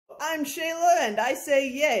I'm Shayla, and I say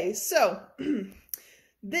yay. So,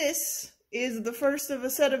 this is the first of a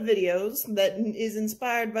set of videos that is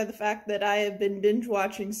inspired by the fact that I have been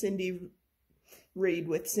binge-watching Cindy read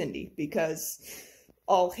with Cindy, because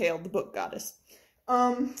all hail the book goddess.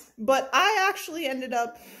 But I actually ended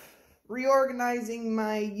up reorganizing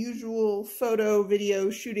my usual photo video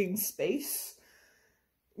shooting space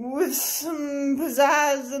with some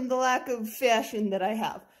pizzazz and the lack of fashion that I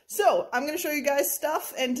have. So, I'm going to show you guys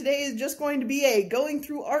stuff, and today is just going to be a going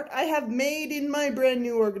through art I have made in my brand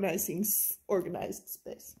new organized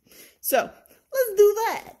space. So, let's do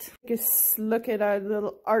that. Just look at our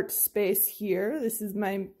little art space here. This is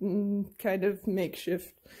my kind of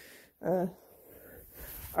makeshift art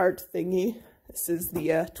thingy. This is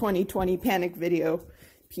the 2020 panic video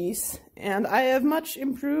piece, and I have much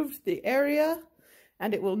improved the area,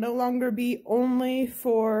 and it will no longer be only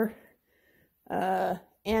for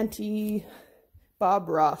Auntie Bob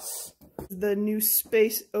Ross. The new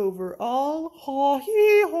space overall. Ha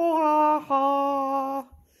hee ha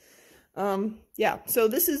ha. Yeah, so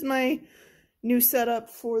this is my new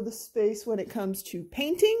setup for the space when it comes to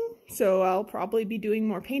painting. So I'll probably be doing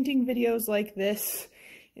more painting videos like this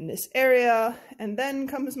in this area. And then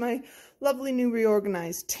comes my lovely new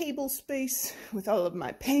reorganized table space with all of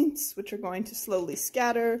my paints, which are going to slowly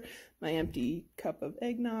scatter, my empty cup of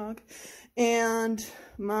eggnog, and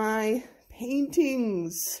my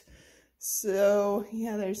paintings. So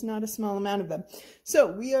yeah, there's not a small amount of them.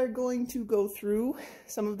 So we are going to go through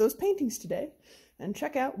some of those paintings today and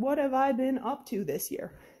check out what have I been up to this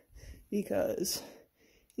year, because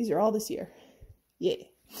these are all this year. Yeah.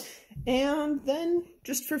 And then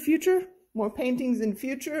just for future, more paintings in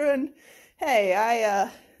future. And hey,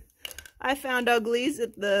 I found uglies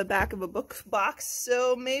at the back of a book box,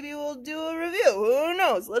 so maybe we'll do a review. Who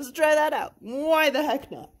knows? Let's try that out. Why the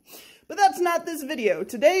heck not? But that's not this video.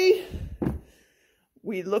 Today,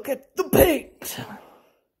 we look at the paint.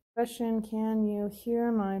 Question: can you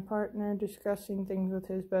hear my partner discussing things with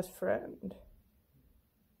his best friend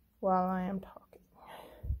while I am talking?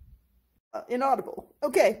 Inaudible.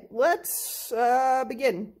 Okay, let's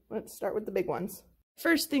begin. Let's start with the big ones.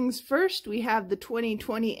 First things first, we have the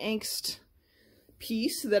 2020 angst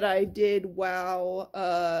piece that I did while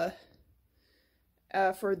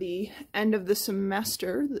for the end of the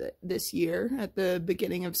semester this year, at the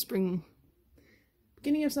beginning of summer,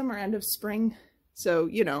 end of spring. So,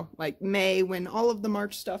 you know, like May, when all of the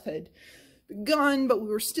March stuff had begun, but we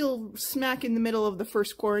were still smack in the middle of the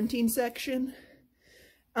first quarantine section.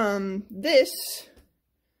 This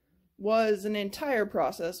was an entire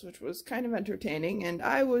process, which was kind of entertaining, and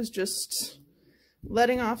I was just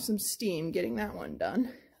letting off some steam getting that one done.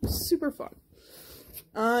 It was super fun.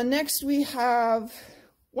 Next we have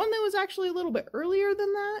one that was actually a little bit earlier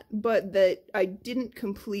than that, but that I didn't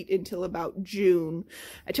complete until about June.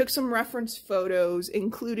 I took some reference photos,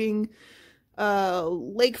 including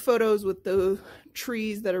lake photos with the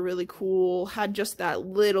trees that are really cool, had just that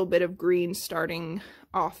little bit of green starting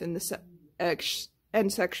off in the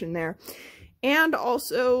end section there, and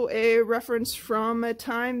also a reference from a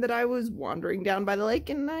time that I was wandering down by the lake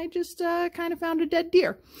and I just kind of found a dead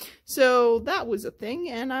deer. So that was a thing,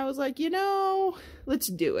 and I was like, you know, let's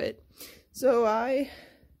do it. So I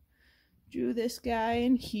drew this guy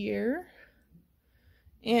in here,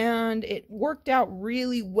 and it worked out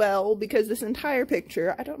really well because this entire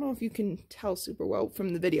picture, I don't know if you can tell super well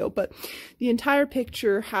from the video, but the entire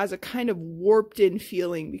picture has a kind of warped in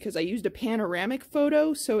feeling because I used a panoramic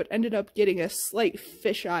photo, so it ended up getting a slight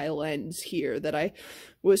fisheye lens here that I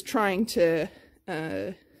was trying to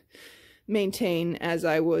maintain as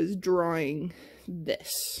I was drawing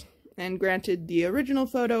this. And granted, the original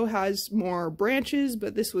photo has more branches,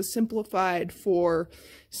 but this was simplified for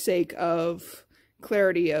sake of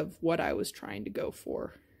clarity of what I was trying to go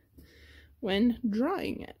for when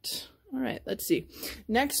drawing it. All right, let's see.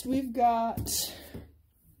 Next, we've got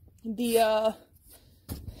the,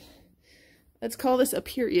 let's call this a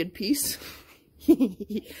period piece,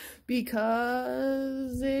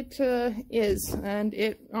 because it is, and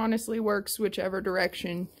it honestly works whichever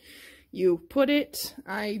direction you put it.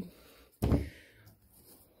 I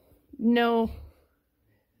know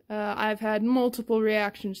I've had multiple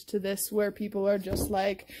reactions to this where people are just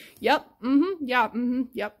like, yep, yeah,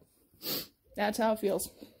 yep. That's how it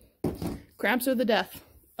feels. Cramps are the death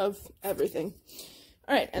of everything.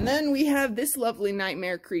 Alright, and then we have this lovely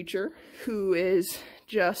nightmare creature who is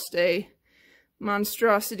just a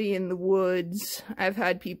monstrosity in the woods. I've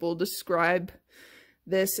had people describe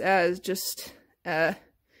this as just a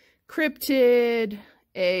cryptid,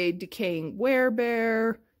 a decaying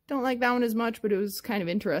werebear. Don't like that one as much, but it was kind of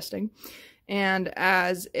interesting. and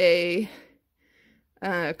as a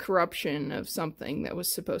corruption of something that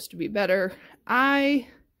was supposed to be better. I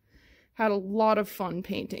had a lot of fun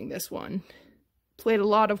painting this one. Played a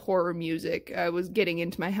lot of horror music. I was getting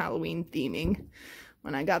into my Halloween theming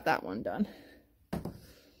when I got that one done.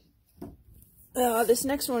 This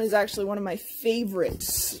next one is actually one of my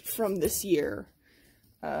favorites from this year.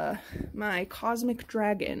 My Cosmic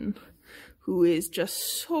Dragon, who is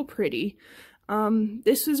just so pretty.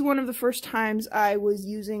 This is one of the first times I was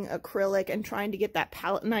using acrylic and trying to get that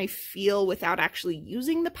palette knife feel without actually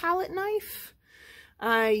using the palette knife.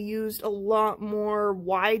 I used a lot more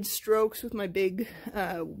wide strokes with my big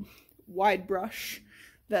wide brush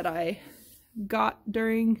that I got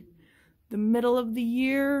during the middle of the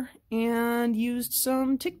year, and used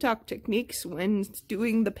some TikTok techniques when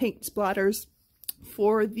doing the paint splatters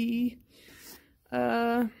for the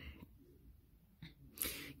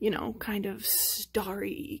you know, kind of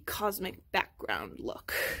starry cosmic background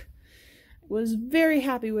look. Was very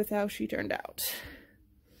happy with how she turned out.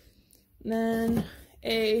 And then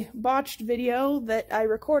a botched video that I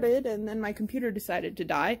recorded and then my computer decided to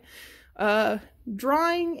die.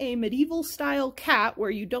 Drawing a medieval style cat where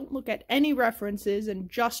you don't look at any references and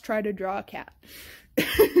just try to draw a cat.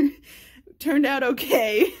 Turned out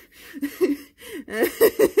okay.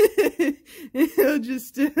 I'll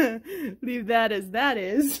just leave that as that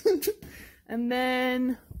is. And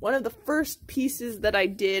then one of the first pieces that I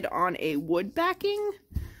did on a wood backing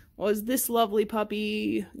was this lovely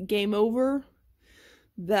puppy, Game Over,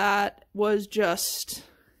 that was just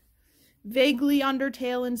vaguely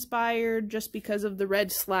Undertale inspired just because of the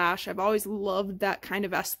red slash. I've always loved that kind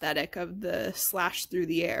of aesthetic of the slash through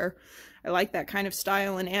the air. I like that kind of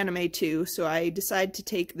style in anime too, so I decided to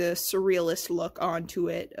take the surrealist look onto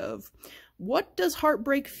it of what does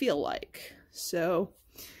heartbreak feel like? So,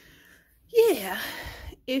 yeah,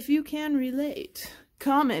 if you can relate,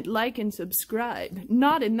 comment, like, and subscribe.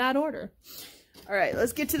 Not in that order. Alright,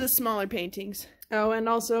 let's get to the smaller paintings. Oh, and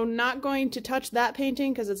also not going to touch that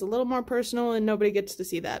painting because it's a little more personal and nobody gets to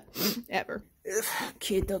see that, ever.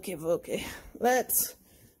 Okay. Let's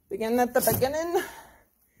begin at the beginning.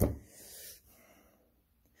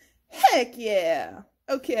 Heck yeah!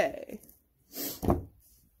 Okay.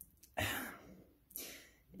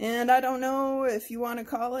 And I don't know if you want to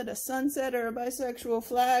call it a sunset or a bisexual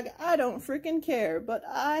flag. I don't freaking care, but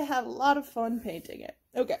I had a lot of fun painting it.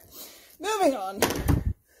 Okay, moving on.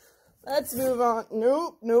 Let's move on.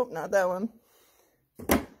 Nope, not that one.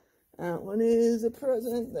 That one is a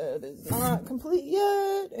present that is not complete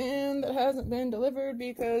yet, and that hasn't been delivered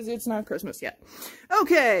because it's not Christmas yet.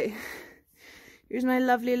 Okay. Here's my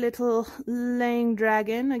lovely little laying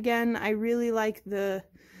dragon. Again, I really like the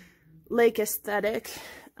lake aesthetic.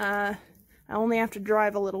 I only have to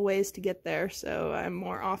drive a little ways to get there, so I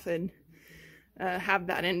more often have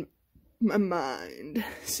that in my mind.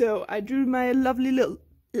 So I drew my lovely little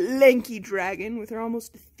lanky dragon with her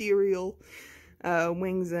almost ethereal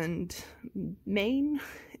wings and mane,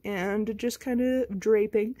 and just kind of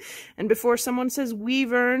draping. And before someone says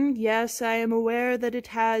Weavern, yes, I am aware that it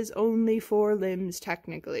has only 4 limbs,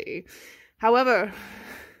 technically. However,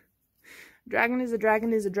 dragon is a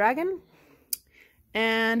dragon is a dragon,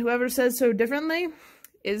 and whoever says so differently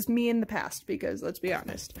is me in the past, because let's be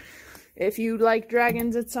honest, if you like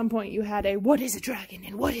dragons, at some point you had a what is a dragon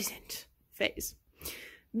and what isn't phase.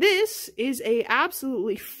 This is a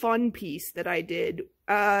absolutely fun piece that I did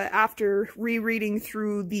after rereading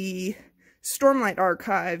through the Stormlight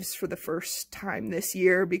archives for the first time this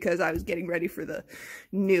year, because I was getting ready for the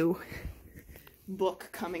new book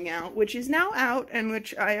coming out, which is now out and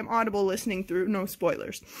which I am audible listening through, no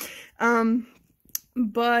spoilers.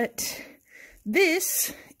 But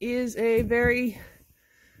this is a very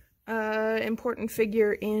important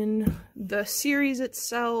figure in the series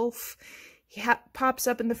itself. He pops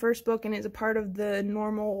up in the first book and is a part of the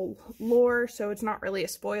normal lore, so it's not really a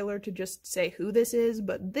spoiler to just say who this is,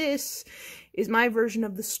 but this is my version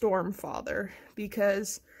of the Stormfather,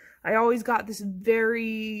 because I always got this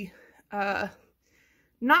very,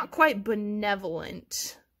 not quite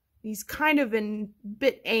benevolent. He's kind of a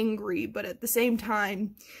bit angry, but at the same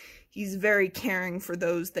time, he's very caring for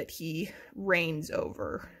those that he reigns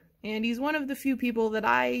over. And he's one of the few people that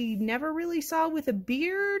I never really saw with a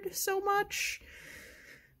beard so much,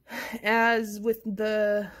 as with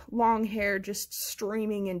the long hair just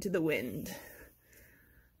streaming into the wind.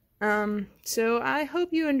 So I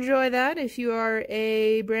hope you enjoy that if you are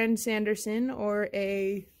a Brandon Sanderson or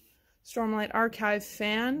a Stormlight Archive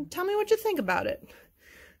fan. Tell me what you think about it.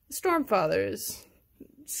 The Stormfather is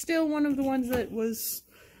still one of the ones that was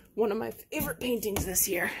one of my favorite paintings this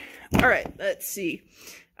year. Alright, let's see.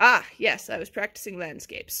 Ah, yes, I was practicing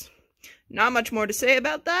landscapes. Not much more to say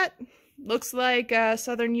about that. Looks like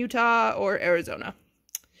southern Utah or Arizona.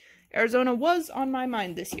 Arizona was on my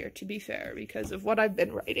mind this year, to be fair, because of what I've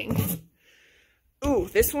been writing. Ooh,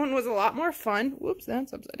 this one was a lot more fun. Whoops,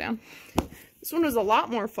 that's upside down. This one was a lot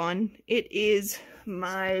more fun. It is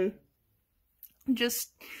my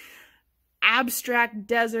just abstract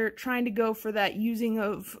desert, trying to go for that using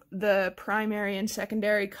of the primary and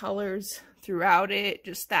secondary colors throughout it.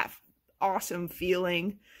 Just that awesome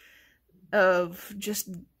feeling of just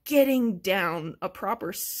getting down a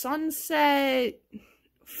proper sunset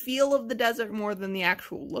feel of the desert more than the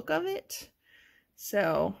actual look of it.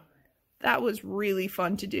 So that was really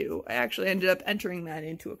fun to do. I actually ended up entering that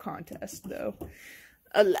into a contest, though.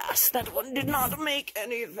 Alas, that one did not make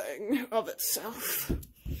anything of itself.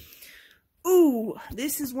 Ooh,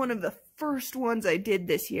 this is one of the first ones I did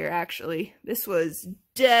this year, actually. This was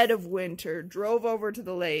dead of winter. Drove over to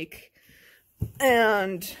the lake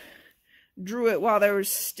and drew it while there was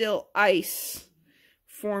still ice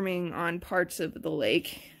forming on parts of the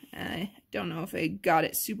lake. I don't know if I got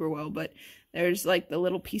it super well, but there's like the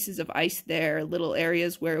little pieces of ice there, little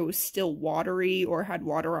areas where it was still watery or had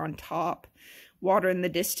water on top. Water in the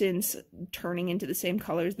distance turning into the same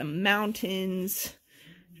color as the mountains.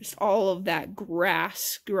 Just all of that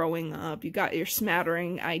grass growing up. You got your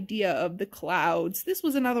smattering idea of the clouds. This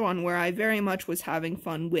was another one where I very much was having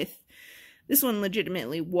fun with. This one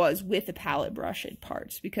legitimately was with a palette brush at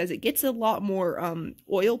parts because it gets a lot more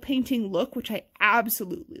oil painting look, which I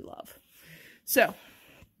absolutely love. So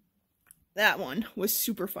that one was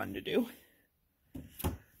super fun to do.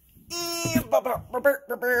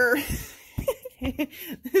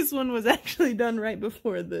 This one was actually done right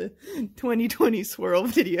before the 2020 swirl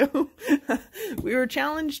video. We were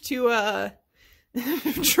challenged to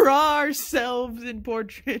draw ourselves in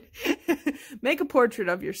portrait, make a portrait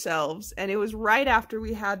of yourselves, and it was right after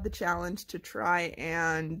we had the challenge to try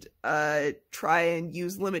and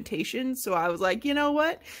use limitations. So I was like, you know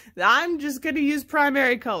what, I'm just gonna use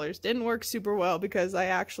primary colors. Didn't work super well because I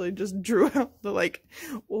actually just drew out the like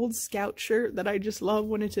old scout shirt that I just love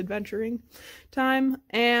when it's adventuring time,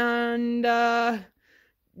 and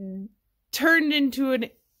turned into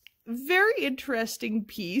a very interesting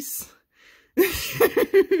piece.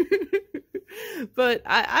 But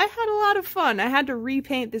I had a lot of fun. I had to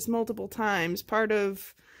repaint this multiple times. Part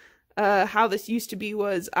of how this used to be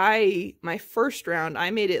was my first round,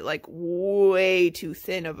 I made it like way too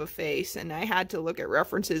thin of a face, and I had to look at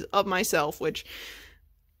references of myself, which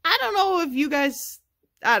I don't know if you guys,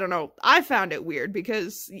 I don't know. I found it weird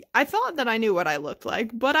because I thought that I knew what I looked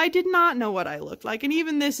like, but I did not know what I looked like. And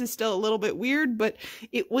even this is still a little bit weird, but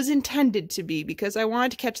it was intended to be because I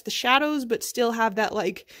wanted to catch the shadows, but still have that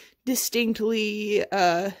like distinctly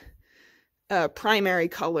primary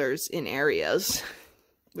colors in areas,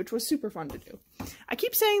 which was super fun to do. I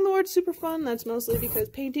keep saying the word super fun. That's mostly because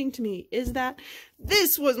painting to me is that.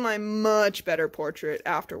 This was my much better portrait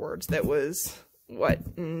afterwards. That was what?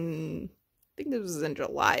 I think this was in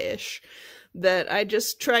July-ish, that I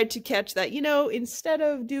just tried to catch that, you know, instead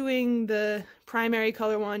of doing the primary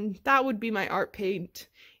color one, that would be my art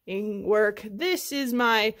painting work. This is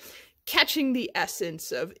my catching the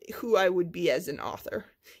essence of who I would be as an author.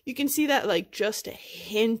 You can see that, like, just a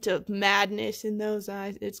hint of madness in those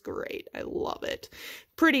eyes. It's great. I love it.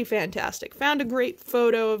 Pretty fantastic. Found a great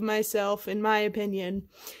photo of myself, in my opinion,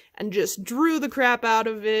 and just drew the crap out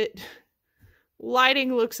of it.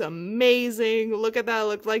 Lighting looks amazing. Look at that.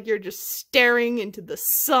 Look like you're just staring into the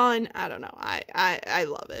sun. I don't know. I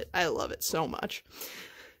love it. I love it so much.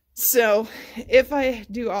 So if I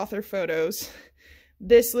do author photos,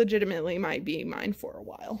 this legitimately might be mine for a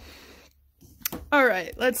while. All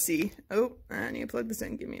right, let's see. Oh, I need to plug this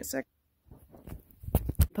in. Give me a sec.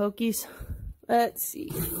 Pokies. Let's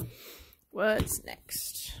see. What's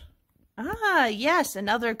next? Ah, yes,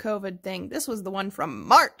 another COVID thing. This was the one from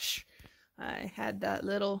March. I had that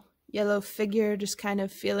little yellow figure just kind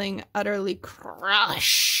of feeling utterly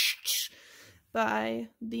crushed by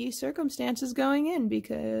the circumstances going in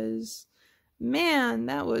because, man,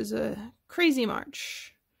 that was a crazy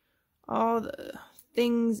March. All the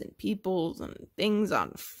things and peoples and things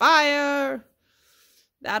on fire.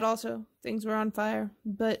 That also, things were on fire.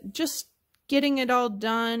 But just getting it all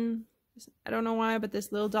done, I don't know why, but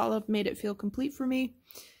this little dollop made it feel complete for me.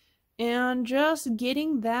 And just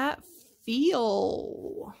getting that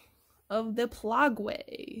feel of the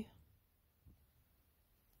plagway.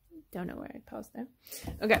 Don't know where I paused there.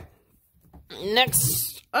 Okay.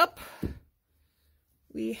 Next up,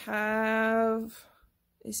 we have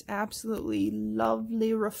this absolutely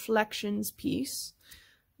lovely reflections piece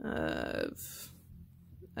of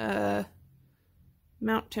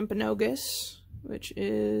Mount Timpanogos, which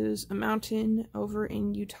is a mountain over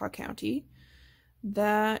in Utah County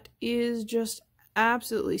that is just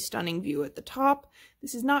absolutely stunning view at the top.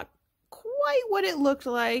 This is not quite what it looked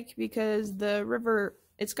like because the river,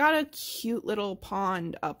 it's got a cute little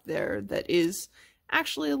pond up there that is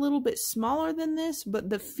actually a little bit smaller than this, but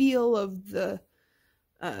the feel of the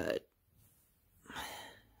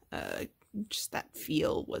just that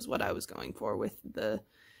feel was what I was going for with the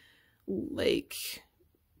lake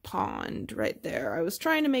pond right there. I was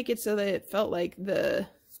trying to make it so that it felt like the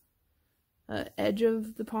edge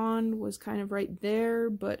of the pond was kind of right there,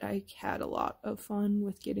 but I had a lot of fun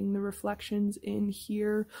with getting the reflections in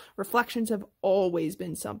here. Reflections have always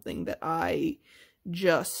been something that I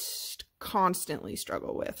just constantly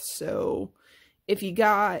struggle with. So if you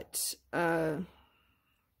got, I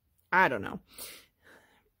don't know,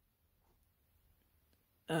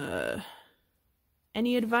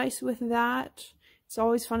 any advice with that, it's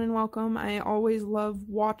always fun and welcome. I always love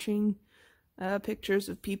watching pictures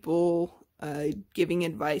of people giving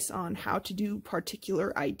advice on how to do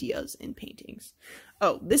particular ideas in paintings.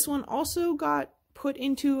 Oh, this one also got put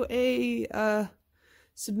into a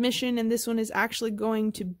submission, and this one is actually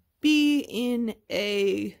going to be in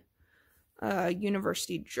a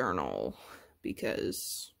university journal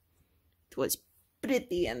because it was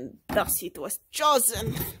pretty and thus it was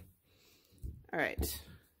chosen. Alright.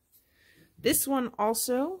 This one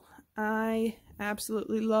also I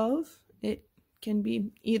absolutely love. It can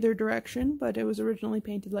be either direction, but it was originally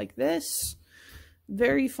painted like this.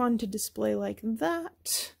 Very fun to display like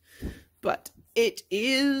that. But it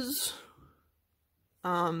is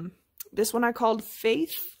this one I called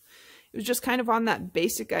Faith. It was just kind of on that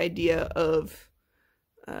basic idea of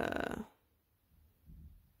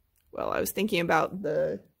well, I was thinking about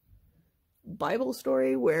the Bible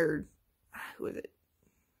story where, who is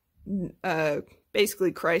it?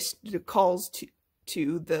 Basically Christ calls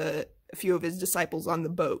to a few of his disciples on the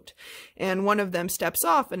boat, and one of them steps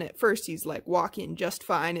off, and at first he's like walking just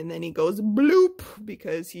fine, and then he goes bloop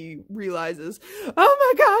because he realizes, oh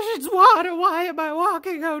my gosh, it's water, why am I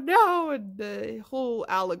walking, oh no, and the whole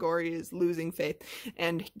allegory is losing faith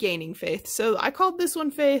and gaining faith. So I called this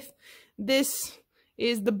one Faith. This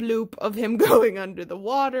is the bloop of him going under the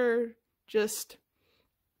water. Just,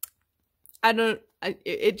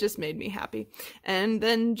 it just made me happy. And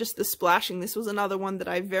then just the splashing. This was another one that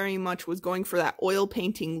I very much was going for that oil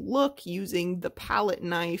painting look, using the palette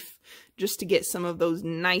knife just to get some of those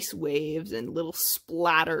nice waves and little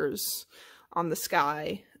splatters on the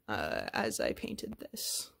sky as I painted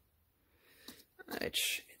this.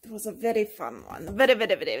 Which, it was a very fun one. Very,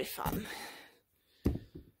 very, very fun.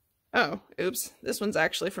 Oh, oops. This one's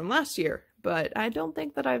actually from last year, but I don't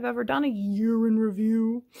think that I've ever done a year in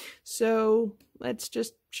review. So let's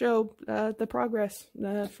just show the progress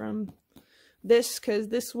from this, because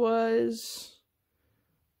this was,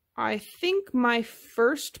 I think, my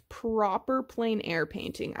first proper plein air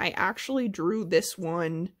painting. I actually drew this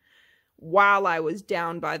one while I was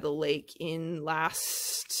down by the lake in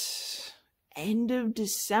last end of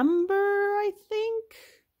December, I think.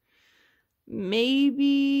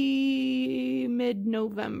 Maybe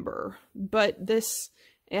mid-November, but this,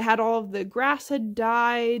 it had all of the grass had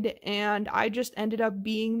died, and I just ended up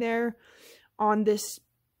being there on this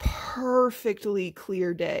perfectly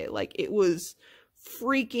clear day. Like, it was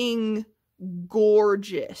freaking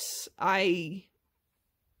gorgeous. I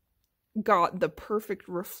got the perfect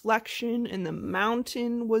reflection, and the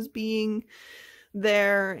mountain was being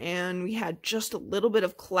there, and we had just a little bit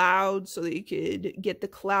of clouds so that you could get the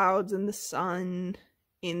clouds and the sun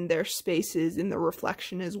in their spaces in the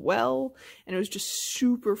reflection as well. And it was just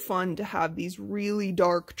super fun to have these really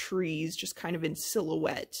dark trees just kind of in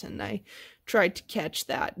silhouette, and I tried to catch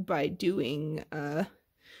that by doing a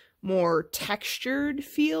more textured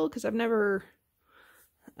feel, because I've never,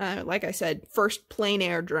 like I said, first plein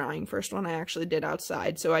air drawing, first one I actually did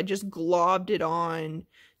outside, so I just globbed it on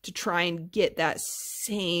to try and get that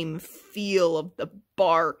same feel of the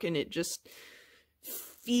bark, and it just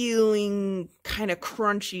feeling kind of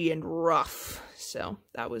crunchy and rough. So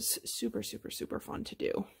that was super, super, super fun to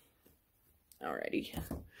do. Alrighty.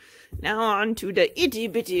 Now on to the itty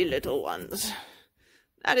bitty little ones.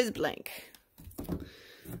 That is blank.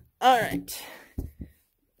 Alright.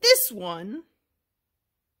 This one,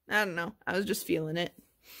 I don't know, I was just feeling it.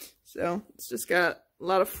 So it's just got a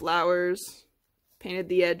lot of flowers. Painted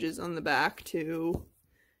the edges on the back too.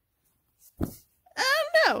 I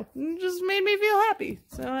don't know, it just made me feel happy,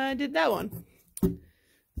 so I did that one.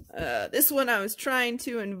 This one I was trying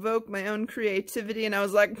to invoke my own creativity, and I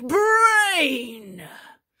was like, brain!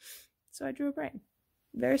 So I drew a brain.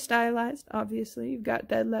 Very stylized, obviously. You've got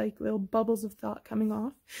that, like, little bubbles of thought coming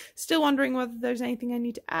off. Still wondering whether there's anything I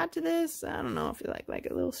need to add to this. I don't know if you like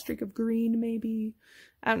a little streak of green, maybe.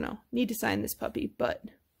 I don't know. Need to sign this puppy, but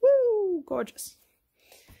woo, gorgeous.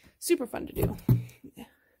 Super fun to do.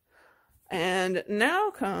 And now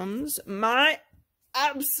comes my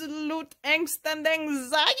absolute angst and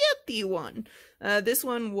anxiety one. This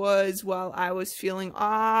one was while I was feeling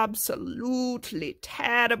absolutely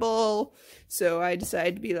terrible. So I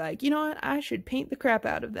decided to be like, you know what? I should paint the crap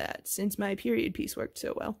out of that since my period piece worked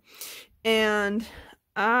so well. And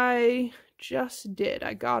I just did.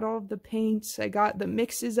 I got all of the paints. I got the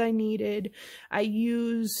mixes I needed. I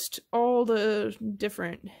used all the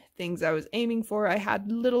different things I was aiming for. I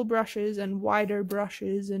had little brushes and wider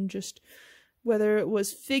brushes, and just whether it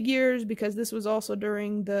was figures, because this was also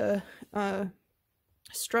during the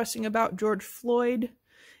stressing about George Floyd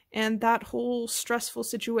and that whole stressful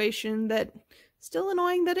situation that still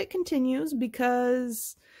annoying that it continues,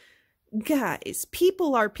 because guys,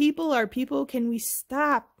 people are people. Can we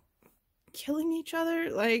stop killing each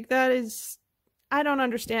other? Like, that is, I don't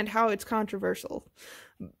understand how it's controversial.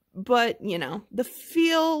 But, you know, the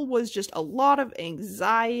feel was just a lot of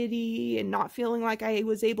anxiety and not feeling like I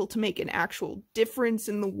was able to make an actual difference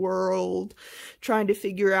in the world, trying to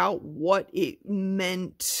figure out what it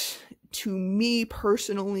meant to me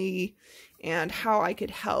personally and how I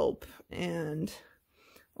could help. And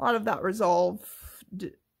a lot of that resolved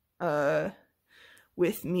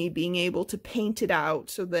with me being able to paint it out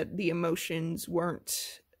so that the emotions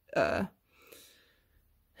weren't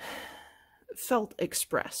felt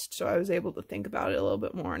expressed. So I was able to think about it a little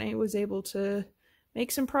bit more, and I was able to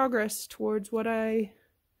make some progress towards what I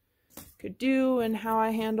could do and how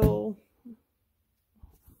I handle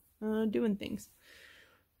doing things.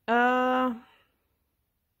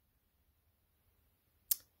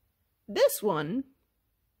 This one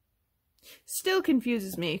still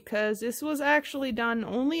confuses me, because this was actually done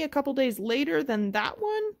only a couple days later than that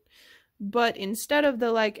one. But instead of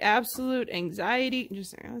the, like, absolute anxiety,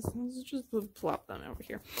 let's just plop them over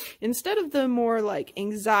here. Instead of the more, like,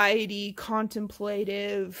 anxiety,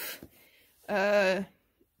 contemplative, almost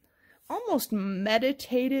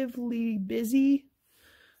meditatively busy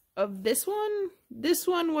of this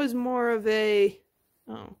one was more of a,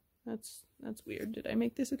 oh, that's weird. Did I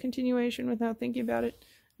make this a continuation without thinking about it?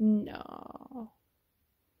 No.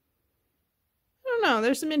 I don't know,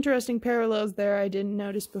 there's some interesting parallels there I didn't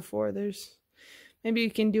notice before. Maybe you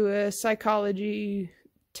can do a psychology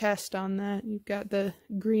test on that. You've got the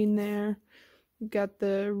green there, you've got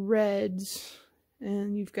the reds,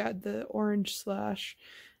 and you've got the orange slash,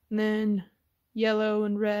 and then yellow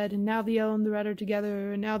and red, and now the yellow and the red are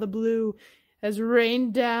together, and now the blue has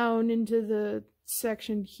rained down into the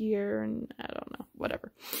section here, and I don't know,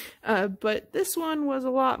 whatever. But this one was a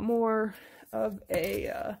lot more of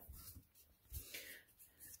a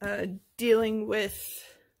dealing with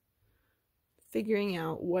figuring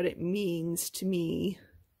out what it means to me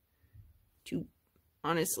to,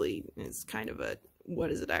 honestly, it's kind of a, what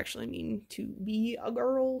does it actually mean to be a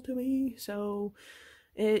girl to me? So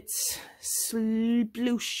it's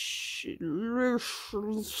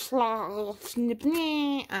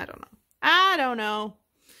I don't know.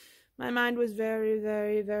 My mind was very,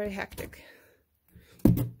 very, very hectic.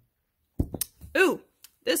 Ooh!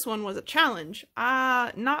 This one was a challenge.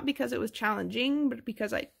 Not because it was challenging, but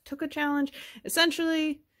because I took a challenge.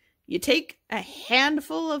 Essentially, you take a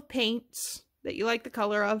handful of paints that you like the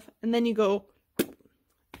color of, and then you go,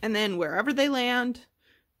 and then wherever they land,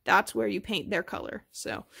 that's where you paint their color.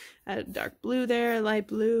 So I had dark blue there, light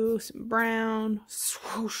blue, some brown,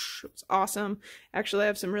 swoosh, it was awesome. Actually, I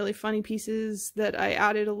have some really funny pieces that I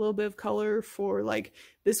added a little bit of color for, like,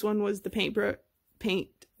 this one was the paint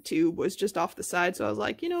tube was just off the side, so I was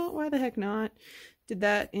like, you know what, why the heck not? Did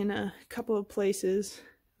that in a couple of places.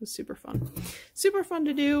 It was super fun. Super fun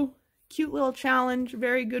to do. Cute little challenge.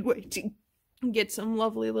 Very good way to get some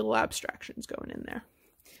lovely little abstractions going in there.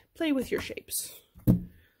 Play with your shapes.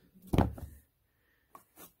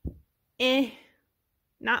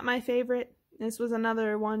 Not my favorite. This was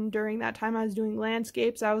another one during that time I was doing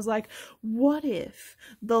landscapes. I was like, what if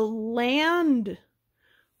the land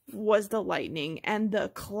was the lightning and the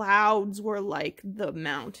clouds were like the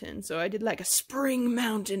mountain? So I did like a spring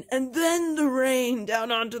mountain and then the rain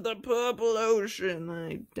down onto the purple ocean.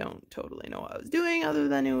 I don't totally know what I was doing other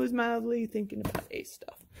than it was mildly thinking about ace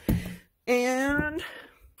stuff. And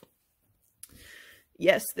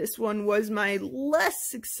yes, this one was my less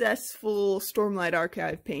successful Stormlight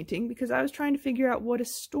Archive painting because I was trying to figure out what a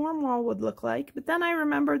storm wall would look like, but then I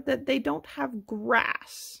remembered that they don't have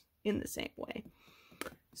grass in the same way.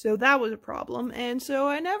 So that was a problem, and so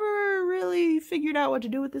I never really figured out what to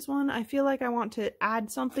do with this one. I feel like I want to add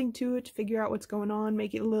something to it to figure out what's going on,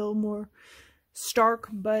 make it a little more stark,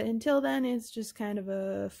 but until then it's just kind of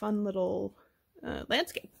a fun little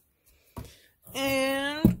landscape.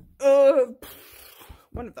 And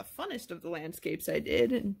one of the funnest of the landscapes I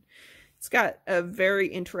did, and it's got a very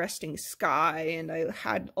interesting sky, and I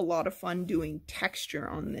had a lot of fun doing texture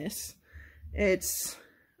on this.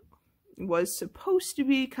 Was supposed to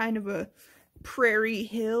be kind of a prairie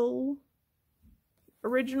hill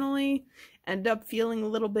originally. Ended up feeling a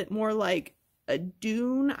little bit more like a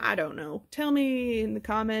dune. I don't know. Tell me in the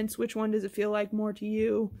comments, which one does it feel like more to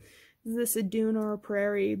you? Is this a dune or a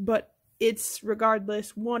prairie? But it's,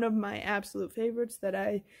 regardless, one of my absolute favorites that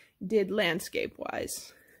I did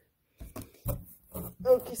landscape-wise.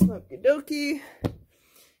 Okie smoky dokie.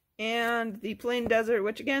 And the plain desert,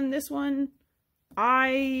 which again, this one,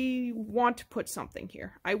 I want to put something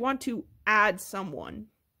here. I want to add someone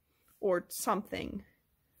or something.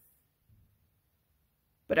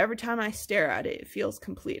 But every time I stare at it, it feels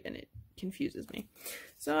complete and it confuses me.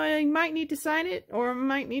 So I might need to sign it, or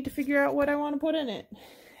might need to figure out what I want to put in it.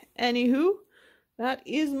 Anywho, that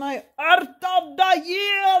is my Art of the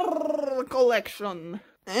Year collection.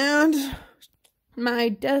 And my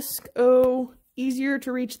desk, easier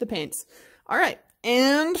to reach the paints. Alright,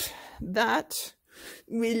 and that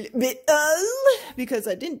will be all, because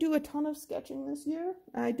I didn't do a ton of sketching this year.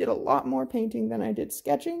 I did a lot more painting than I did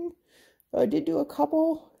sketching. I did do a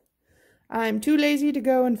couple. I'm too lazy to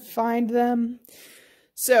go and find them.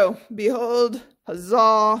 So, behold,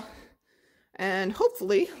 huzzah, and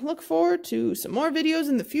hopefully look forward to some more videos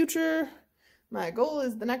in the future. My goal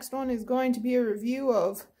is the next one is going to be a review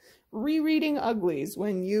of rereading Uglies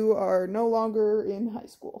when you are no longer in high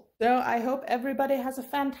school. So I hope everybody has a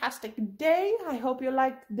fantastic day. I hope you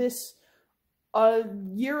liked this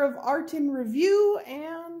year of art in review,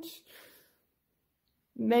 and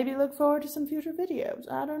maybe look forward to some future videos.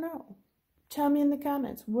 I don't know. Tell me in the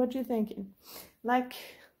comments what you're thinking. Like,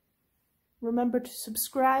 remember to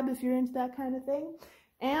subscribe if you're into that kind of thing,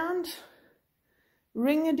 and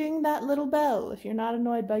ring-a-ding that little bell if you're not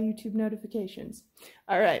annoyed by YouTube notifications.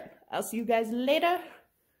 Alright, I'll see you guys later.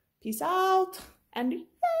 Peace out, and yay!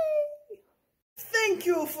 Thank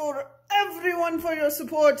you for everyone for your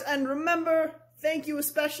support, and remember, thank you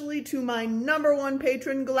especially to my #1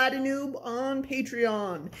 patron, Gladinoob, on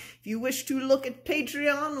Patreon. If you wish to look at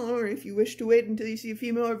Patreon, or if you wish to wait until you see a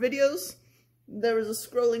few more videos, there is a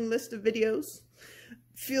scrolling list of videos.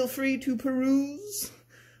 Feel free to peruse,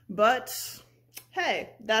 but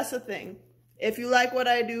hey, that's the thing. If you like what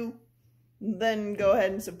I do, then go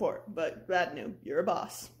ahead and support. But Gladinoob, you're a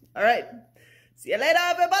boss. Alright, see you later,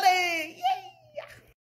 everybody! Yay!